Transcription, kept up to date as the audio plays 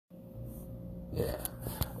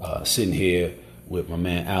Yeah. Sitting here with my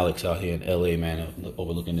man Alex out here in LA, man,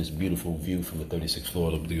 overlooking this beautiful view from the 36th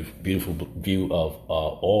floor, the beautiful view of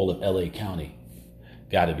all of LA County.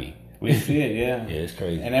 Gotta be. We see it, yeah. Yeah, it's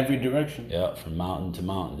crazy. In every direction. Yeah, from mountain to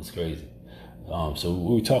mountain, it's crazy. So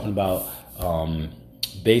we were talking about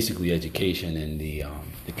basically education and the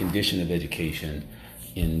condition of education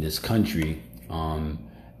in this country.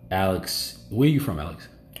 Alex, where are you from, Alex?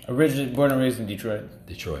 Originally born and raised in Detroit.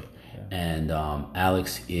 Detroit. And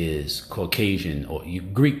Alex is Caucasian or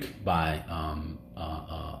Greek by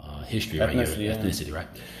history, right? Ethnicity, right?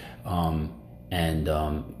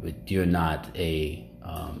 But you're not a,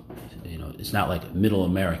 it's not like a Middle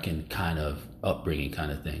American kind of upbringing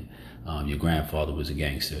kind of thing. Your grandfather was a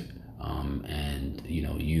gangster, and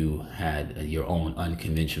you had your own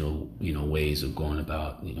unconventional, ways of going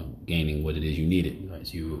about, gaining what it is you needed. Right?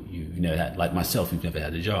 So you never had, like myself, you've never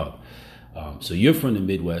had a job. So you're from the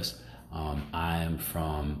Midwest. I am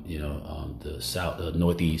from, the South,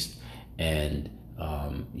 Northeast, and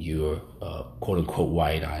you're quote unquote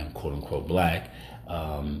white. I am quote unquote black.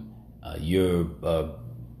 You're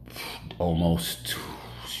almost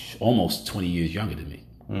 20 years younger than me,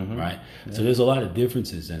 right? Yeah. So there's a lot of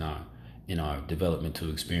differences in our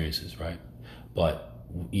developmental experiences, right? But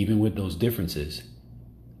even with those differences,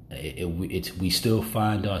 we still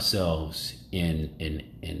find ourselves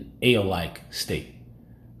in a alike state,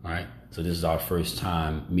 right? So this is our first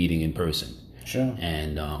time meeting in person. Sure.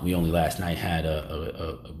 And we only last night had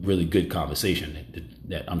a really good conversation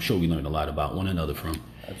that I'm sure we learned a lot about one another from.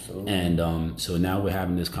 Absolutely. And so now we're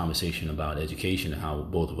having this conversation about education and how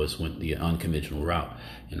both of us went the unconventional route.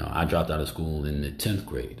 I dropped out of school in the 10th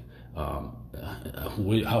grade.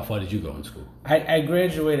 How far did you go in school? I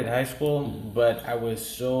graduated high school, but I was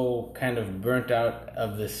so kind of burnt out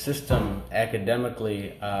of the system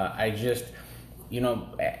academically. I just,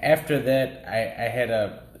 after that, I had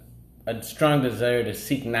a strong desire to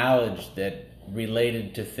seek knowledge that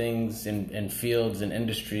related to things in fields and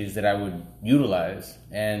industries that I would utilize.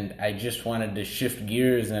 And I just wanted to shift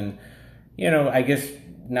gears. And, I guess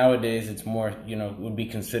nowadays it's more, would be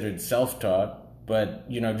considered self-taught. But,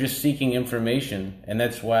 just seeking information. And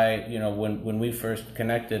that's why, when we first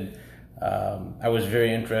connected, I was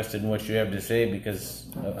very interested in what you have to say because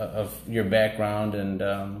of your background and,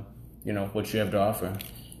 what you have to offer.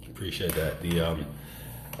 Appreciate that.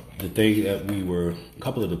 The thing that a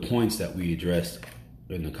couple of the points that we addressed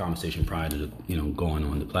in the conversation prior to, going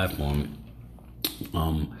on the platform,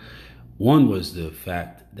 one was the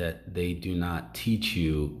fact that they do not teach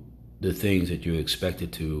you the things that you're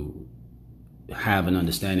expected to have an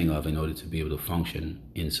understanding of in order to be able to function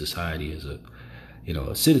in society as a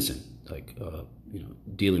citizen, like,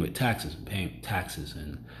 dealing with taxes and paying taxes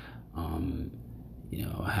and,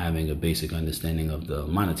 having a basic understanding of the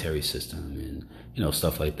monetary system and,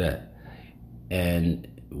 stuff like that. And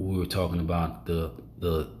we were talking about the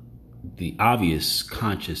obvious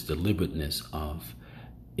conscious deliberateness of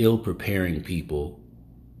ill preparing people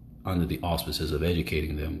under the auspices of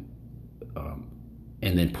educating them,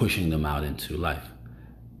 and then pushing them out into life,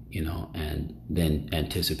 and then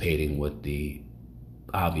anticipating what the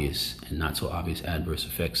obvious and not so obvious adverse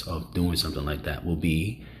effects of doing something like that will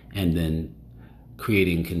be, and then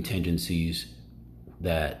creating contingencies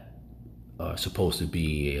that are supposed to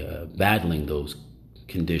be battling those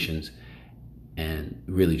conditions and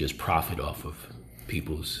really just profit off of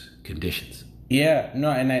people's conditions. Yeah, no,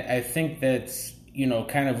 and I think that's,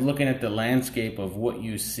 kind of looking at the landscape of what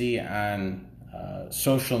you see on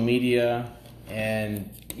social media and,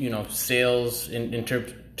 sales in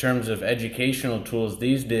terms of educational tools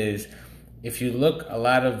these days. If you look, a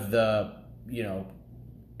lot of the,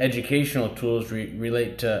 educational tools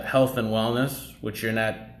relate to health and wellness, which you're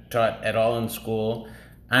not taught at all in school,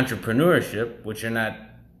 entrepreneurship, which you're not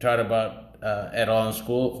taught about at all in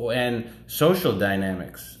school, and social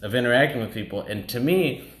dynamics of interacting with people. And to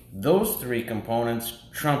me, those three components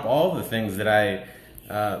trump all the things that I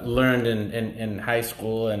learned in high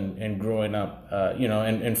school and growing up,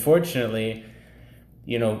 and fortunately,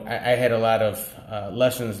 I had a lot of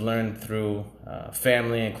lessons learned through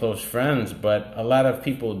family and close friends, but a lot of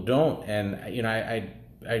people don't. And,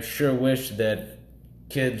 I sure wish that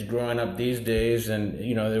kids growing up these days and,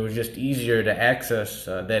 it was just easier to access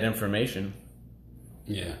that information.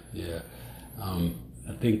 Yeah.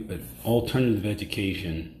 I think that alternative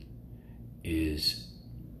education is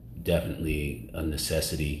definitely a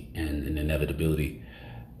necessity and an inevitability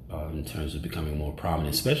in terms of becoming more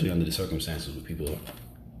prominent, especially under the circumstances where people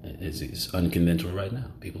it's unconventional right now.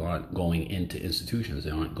 People aren't going into institutions. They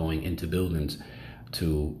aren't going into buildings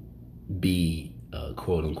to be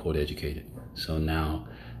quote unquote educated. So now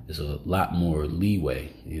there's a lot more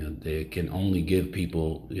leeway. They can only give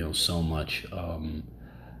people, so much.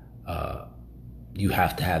 You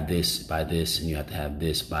have to have this by this, and you have to have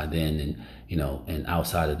this by then, and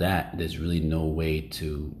outside of that, there's really no way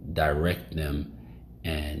to direct them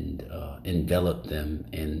and envelop them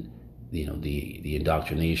in the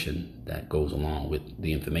indoctrination that goes along with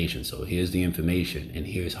the information. So here's the information, and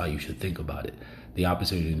here's how you should think about it. The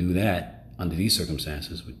opportunity to do that under these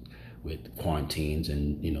circumstances with quarantines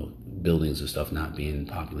and buildings and stuff not being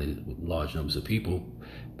populated with large numbers of people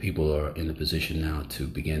are in a position now to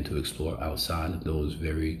begin to explore outside of those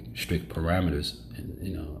very strict parameters,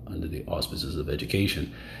 and under the auspices of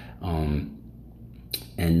education.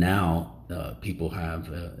 And now people have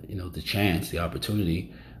the chance, the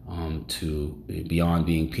opportunity to, beyond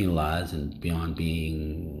being penalized and beyond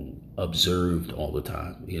being observed all the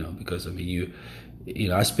time, because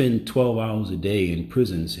I spend 12 hours a day in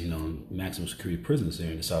prisons, maximum security prisons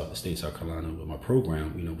there in the state of South Carolina with my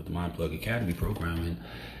program, with the Mind Plug Academy program.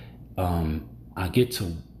 And I get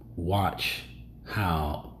to watch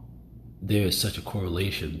how there is such a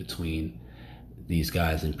correlation between these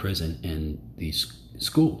guys in prison and these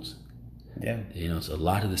schools. Yeah. It's a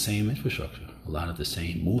lot of the same infrastructure, a lot of the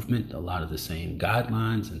same movement, a lot of the same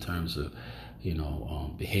guidelines in terms of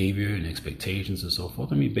behavior and expectations and so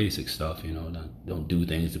forth. Basic stuff, don't do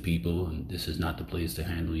things to people, and this is not the place to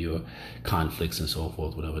handle your conflicts and so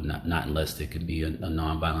forth, whatever, not unless there can be a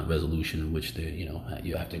nonviolent resolution in which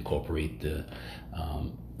you have to incorporate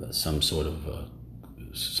some sort of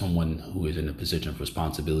someone who is in a position of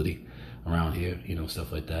responsibility around here,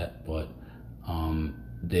 stuff like that. But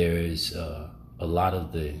there is a lot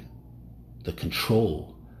of the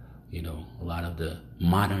control, a lot of the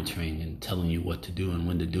monitoring and telling you what to do and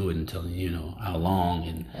when to do it and telling you, how long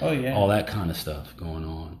and all that kind of stuff going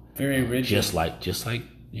on. Very rigid. Just like just like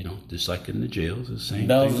in the jails, the same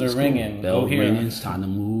bells thing. Are ringing. Bells ringing. It's time to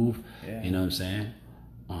move. Yeah. You know what I'm saying?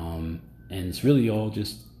 And it's really all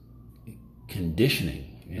just conditioning.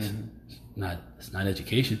 It's not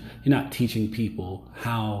education. You're not teaching people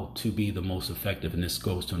how to be the most effective. And this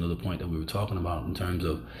goes to another point that we were talking about in terms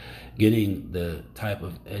of getting the type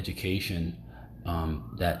of education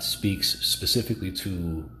that speaks specifically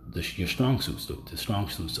to your strong suits, the strong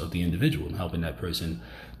suits of the individual, and helping that person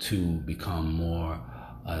to become more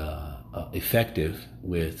effective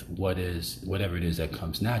with whatever it is that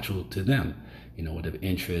comes natural to them. Whatever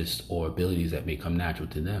interests or abilities that may come natural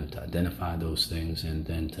to them, to identify those things and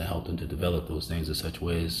then to help them to develop those things in such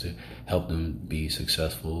ways to help them be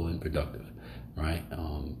successful and productive, right?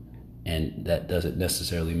 And that doesn't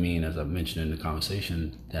necessarily mean, as I mentioned in the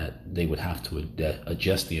conversation, that they would have to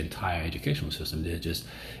adjust the entire educational system. They're just,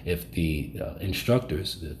 if the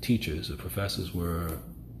instructors, the teachers, the professors were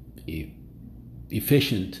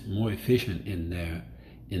more efficient in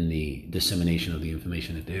the dissemination of the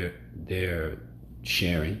information that they're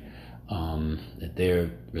sharing, that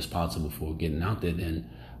they're responsible for getting out there, then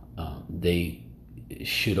they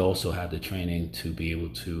should also have the training to be able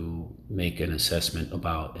to make an assessment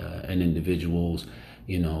about an individual's,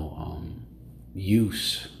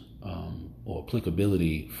 use or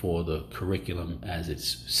applicability for the curriculum as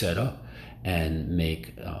it's set up, and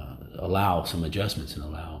allow some adjustments and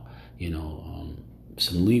allow,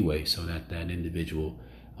 some leeway so that that individual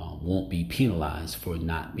won't be penalized for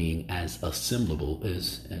not being as assimilable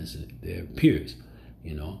as their peers,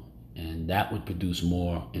 and that would produce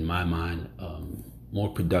more, in my mind, more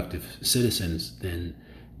productive citizens than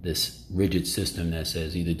this rigid system that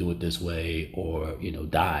says either do it this way or,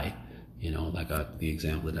 die, like the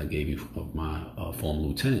example that I gave you of my former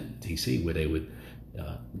lieutenant, TC, where they would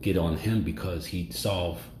get on him because he'd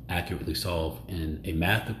accurately solve in a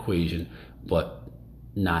math equation, but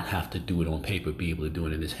not have to do it on paper, be able to do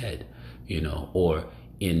it in his head, or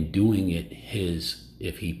in doing it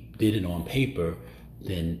if he did it on paper,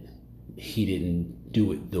 then he didn't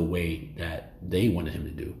do it the way that they wanted him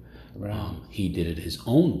to do. Right. He did it his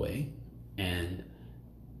own way, and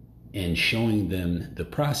in showing them the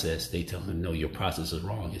process, they tell him, no, your process is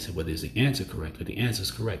wrong. He said, well, is the answer correct? If the answer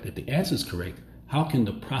is correct, if the answer is correct, how can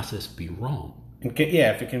the process be wrong? If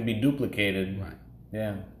it can be duplicated. Right.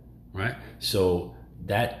 Yeah. Right. So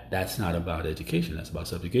that's not about education. That's about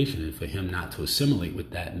subjugation. And for him not to assimilate with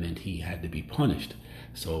that meant he had to be punished.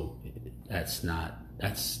 So that's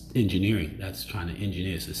engineering. That's trying to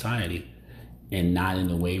engineer society, and not in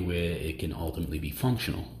a way where it can ultimately be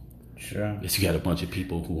functional. Sure. Because you got a bunch of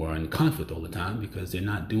people who are in conflict all the time because they're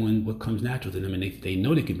not doing what comes natural to them, and they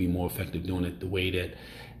know they can be more effective doing it the way that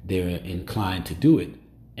they're inclined to do it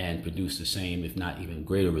and produce the same, if not even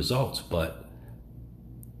greater results. But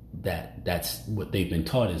that's what they've been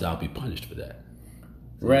taught is I'll be punished for that.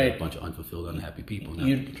 So right. A bunch of unfulfilled, unhappy people not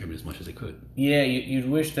contribute as much as they could. Yeah, you'd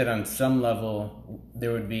wish that on some level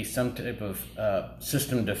there would be some type of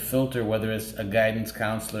system to filter, whether it's a guidance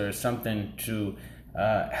counselor or something to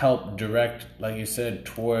help direct, like you said,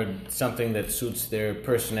 toward something that suits their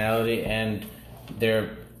personality and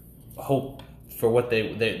their hope for what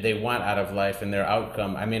they want out of life and their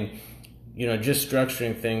outcome. I mean, just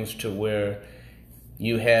structuring things to where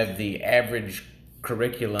you have the average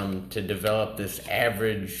curriculum to develop this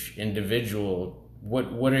average individual.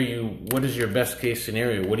 What is your best case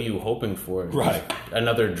scenario? What are you hoping for? Right.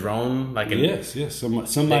 Another drone? Yes.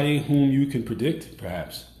 Somebody whom you can predict,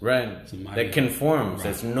 perhaps. Right. Somebody that conforms. Right.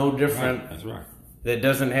 That's no different. Right. That's right. That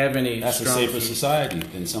doesn't have any. That's a safer society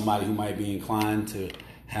than somebody who might be inclined to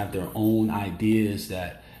have their own ideas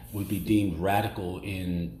that would be deemed radical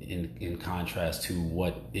in contrast to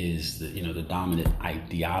what is the dominant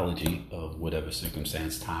ideology of whatever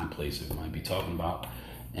circumstance, time, place it might be talking about.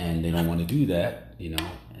 And they don't want to do that,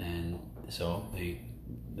 and so they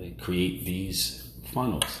create these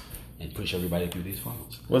funnels and push everybody through these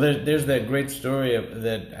funnels. Well, there's that great story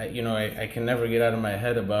that I can never get out of my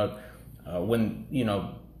head about when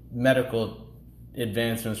medical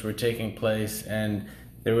advancements were taking place, and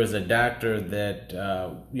there was a doctor that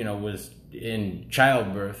was in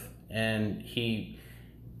childbirth, and he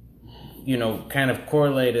kind of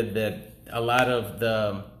correlated that a lot of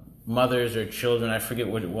the mothers or children, I forget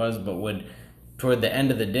what it was, but would toward the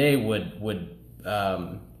end of the day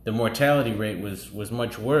the mortality rate was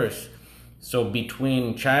much worse. So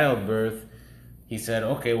between childbirth, he said,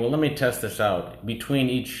 okay, well, let me test this out. Between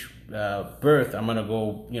each birth, I'm gonna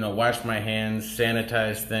go wash my hands,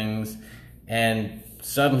 sanitize things, and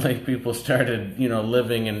suddenly people started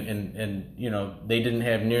living and they didn't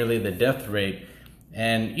have nearly the death rate.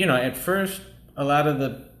 And at first a lot of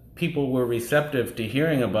the people were receptive to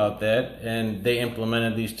hearing about that, and they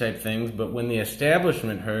implemented these type things. But when the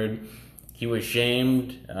establishment heard, he was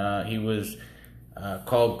shamed. He was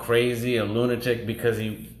called crazy, a lunatic, because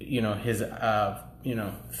his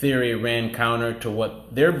theory ran counter to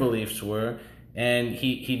what their beliefs were, and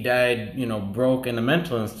he died broke in a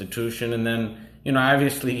mental institution. And then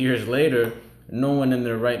obviously years later, no one in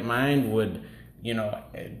their right mind would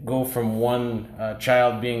go from one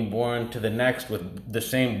child being born to the next with the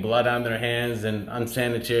same blood on their hands and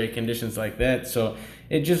unsanitary conditions like that. So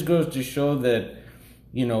it just goes to show that,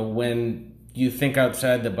 when you think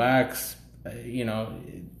outside the box,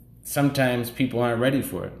 sometimes people aren't ready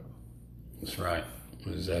for it. That's right.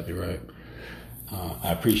 That's exactly right.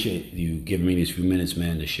 I appreciate you giving me these few minutes,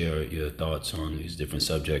 man, to share your thoughts on these different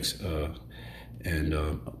subjects, and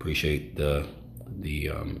appreciate the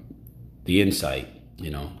insight,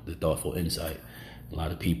 the thoughtful insight. A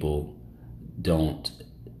lot of people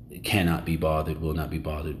cannot be bothered, will not be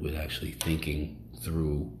bothered with actually thinking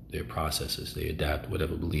through their processes. They adapt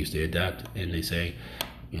whatever beliefs they adapt, and they say,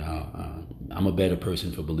 I'm a better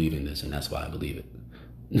person for believing this, and that's why I believe it.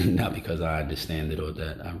 Not because I understand it or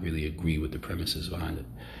that I really agree with the premises behind it.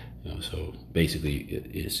 So basically,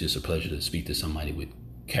 it's just a pleasure to speak to somebody with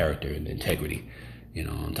character and integrity,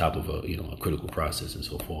 on top of a critical process and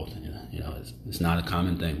so forth. It's not a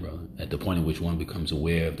common thing, brother. At the point in which one becomes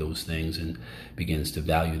aware of those things and begins to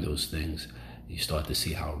value those things, you start to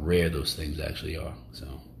see how rare those things actually are.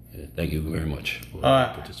 So thank you very much for your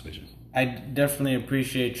participation. I definitely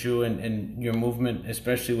appreciate you and your movement,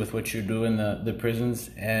 especially with what you do in the prisons.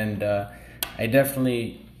 And I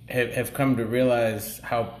definitely have come to realize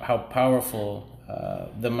how powerful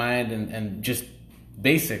the mind and just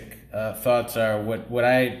basic thoughts are.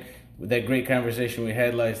 That great conversation we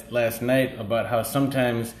had last night about how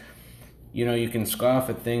sometimes you can scoff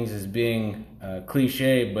at things as being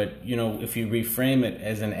cliche, but if you reframe it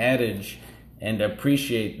as an adage and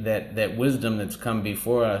appreciate that wisdom that's come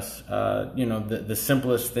before us, the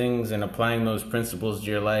simplest things and applying those principles to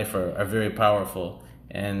your life are very powerful.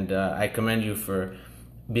 And I commend you for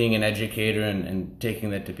being an educator and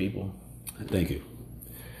taking that to people. Thank you.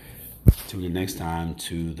 Tune in next time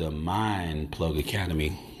to the Mind Plug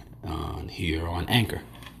Academy here on Anchor.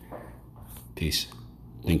 Peace.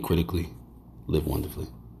 Think critically. Live wonderfully.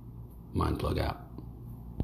 Mind Plug out.